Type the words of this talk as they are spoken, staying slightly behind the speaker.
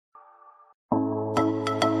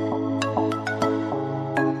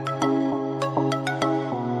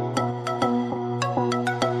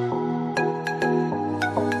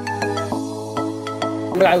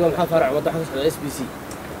magacayga maxaa faarac wada xasan SBC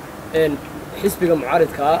xisbiga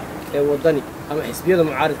mucaaridka ee wadani ama xisbiyada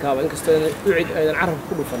mucaaridka ah inkastoo aydan carab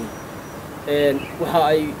ku dhufan waxa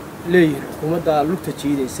ay leeyihiin xukuumadda lugta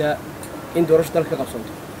jiidaysa in doorasho dalka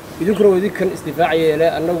qabsanto idinkuna wadinkan isdifaaciyay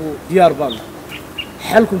annagu diyaar baan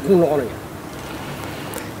xalku ku noqonaya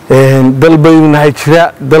dalbaynu nahay jira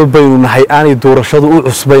dalbaynu nahay aanay doorashadu u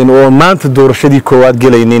cusbayn oo maanta doorashadii koowaad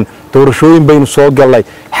galaynin doorashooyin baynu soo galnay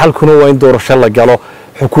xalkuna waa in doorasho la galo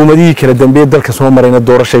xukuumadihii kala dambeeyay dalka soo marayna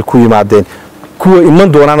doorashay ku yimaadeen kuwa iman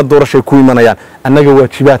doonaana doorashay ku imanayaan annaga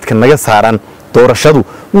waajibaadka naga saaran doorashadu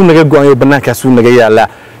wuu naga go'ayo bannaankaas wuu naga yaalaa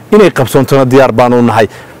inay qabsoontona diyaar baanu nahay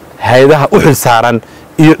hay'adaha u xil saaran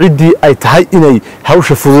iyo ciddii ay tahay inay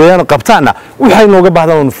hawsha fududeeyaan qabtaanna waxay nooga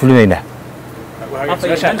baahdaan oonu fulinaynaa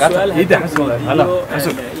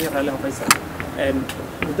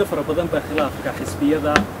muddo fara badan baa khilaafka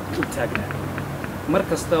xisbiyada u taagnaa mar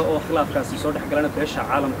kasta oo khilaafkaasi soo dhex galana beesha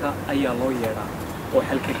caalamka ayaa loo yeedhaa oo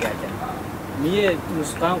xal ka gaadha miyee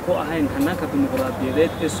nusqaan ku ahayn hannaanka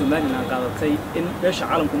dimuqraadiyadeed ee Soomaaliland qaadatay in beesha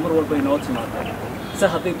caalamku mar walba inoo timaado se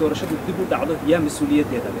hadday doorashadu dib u dhacdo yaa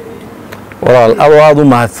mas'uuliyaddeeda walaal aad u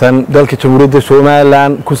mahadsan dalka jamhuuriyadda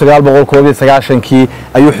Soomaaliland 1991kii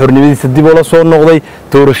ayuu xornimadiisa dib ula soo noqday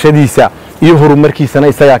doorashadiisa iyo horumarkiisana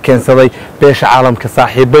isaga keensaday beesha caalamka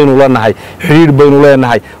saaxiibaynu leenahay xiriir baynu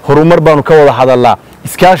leenahay horumar baanu ka wada hadalnaa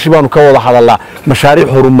iskaashi baanu ka wada hadalnaa mashaariic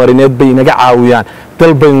horumarineed bay inaga caawiyaan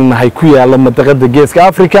dal baynu nahay ku yaala madaqada geeska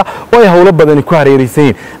Afrika oo ay hawlo badan ku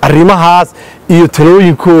hareeraysan arrimahaas iyo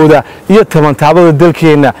talooyinkooda iyo tabantaabada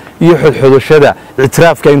dalkeena iyo xodxodashada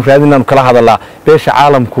ictiraafka aynu raadinayno kala hadalnaa beesha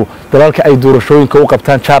caalamku dalalka ay doorashooyinka u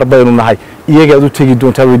qabtaan jaar baynu nahay iyaga aad u tagi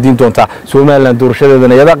doontaa weydiin doontaa Soomaaliland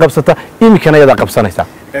doorashadeedana iyada qabsata imikana iyada qabsanaysa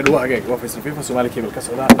وفيصل فيفا سومالي كيبل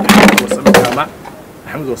كسودا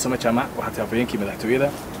محمد وسام جامع waxaa Afhayeenkii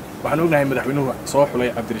Madaxweynaha waxaan ognahay madaxweynuhu soo xulay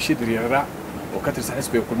Cabdirashiid Riyaara oo ka tirsan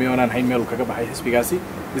xisbiga kulmiyoonaan hayn meel kaga baxay xisbigaasi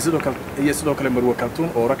sidoo kale Marwo Kaltuun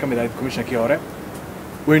oo ka mid ahayd komishankii hore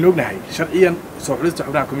waynu ognahay sharciyan soo xulista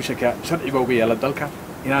xubnaha komishanka sharciga uga yaala dalka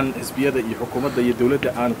inaan xisbiyada iyo xukuumadda iyo dawladda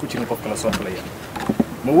aan ku jirin qof kala soo xulaya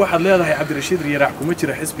ma waxaad leedahay Cabdirashiid Riyaara kuma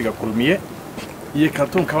jira xisbiga kulmiye iyo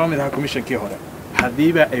Kaltuun kama mid aha komishankii hore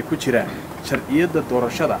hadiiba ay ku jiraan sharciyada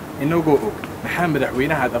doorashada inagoo og maxaa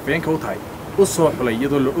madaxweynaha Afhayeenka u tahay u soo xulay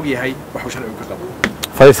iyadoo la og yahay wax uu sharcigu ka qabo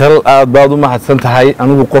Faysal aad baad u mahadsan tahay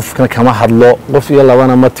anigu qofkana kama hadlo qof iyo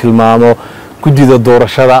labana ma tilmaamo gudida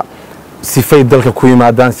doorashada sifay dalka ku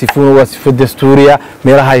yimaadaan sifuuna waa sifo dastuuriya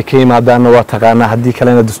meelaha ay ka yimaadaan waa taqaana hadii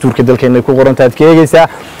kalena dastuurka dalkeena ku qoran tahay keegaysa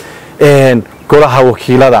golaha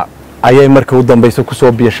wakiilada ayay markii u dambeysay ku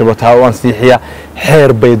soo biyashabataa oo ansixiya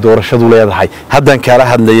xeer bay doorashadu leedahay hadan kala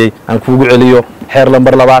hadlayay aan kuugu celiyo xeer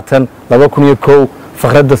lambar 20 2001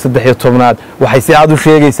 faqradda 13aad waxay si aad u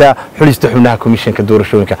sheegaysaa xulista xubnaha komishanka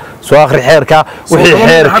doorashooyinka soo akhri xeerka wixii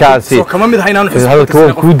xeerkaasi kama mid ahayn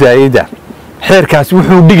halka ku daayida xeerkaasi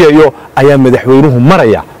wuxuu dhigayo ayaa madaxweynuhu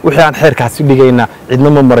maraya wixii aan xeerkaasi dhigayna cidna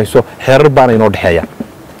ma marayso xeerar baan inoo dhaxeeya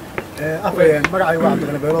afayeen magacayga waa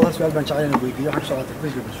Cabdi Beelo su'aal baan jecelahay inaan weydiiyo waxa socota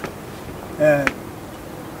Facebook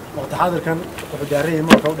waqti xaadirkan wuxuu daarayay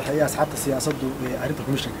marka u dhaxeeya asxaabta siyaasaddu ee arrinta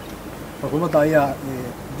komishanka xukuumadda ayaa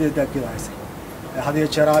deedaadkeeda haysay hadii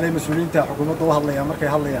jeeraale mas'uuliyiinta xukuumadda u hadlayaan markay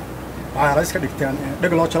hadlayaan waxay rays ka dhigtaan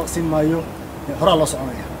dhag loo jalqsin maayo hore loo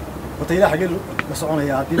soconaya wata ilaa xagee la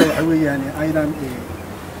soconaya hadii waxa weeyaan aynan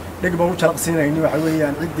dhag baa u jalqsinayni waxa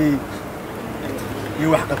weeyaan cidii iyo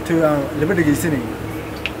wax qabtay laba dhageysanay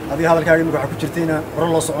hadii hadalkaaga waxa ku jirtayna hore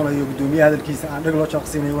loo soconayo gudoomiyaha hadalkiisa aan dhag loo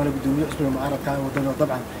jalqsinayo waana gudoomiyaha xisbiga mucaaradka ah wadana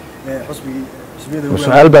dabcan xisbiyada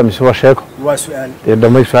su'aal baa mise waa sheeko waa su'aal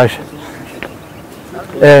dhamay su'aasha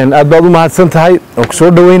aad baad u mahadsan tahay oo ku soo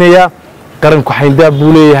dhaweynaya qaranku xayndaab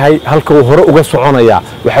buu leeyahay halka uu hore uga soconaya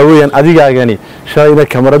waxa weeyaan adigaagani shaayna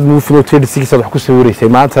kamarad muufino 36 wax ku sawiraysay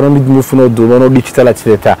maantana mid muufino duuban oo digital ah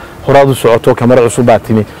sidata horaad u socoto kamarad cusub baa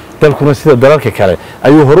timi dalkuna sida dalalka kale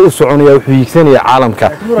ayuu hore u soconaya wuxuu yiigsanaya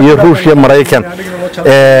caalamka iyo Ruushya Mareykan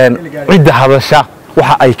cidda hadasha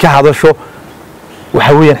waxa ay ka hadasho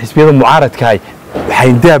waxa weeyaan xisbiyada mucaaradka ay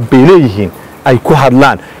xayndaab bay leeyihiin ay ku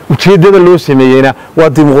hadlaan ujeedada loo sameeyayna waa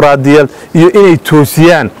dimuqraadiyad iyo inay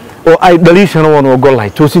toosiyaan oo ay dhaliishana waan ogolahay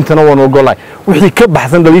toosintana waan ogolahay wixii ka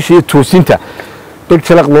baxsan dhaliisha iyo toosinta dad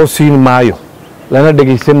jalaq loo siin maayo lana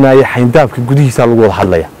dhageysan maayo xayndaabka gudihiisa lagu wada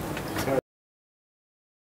hadlaya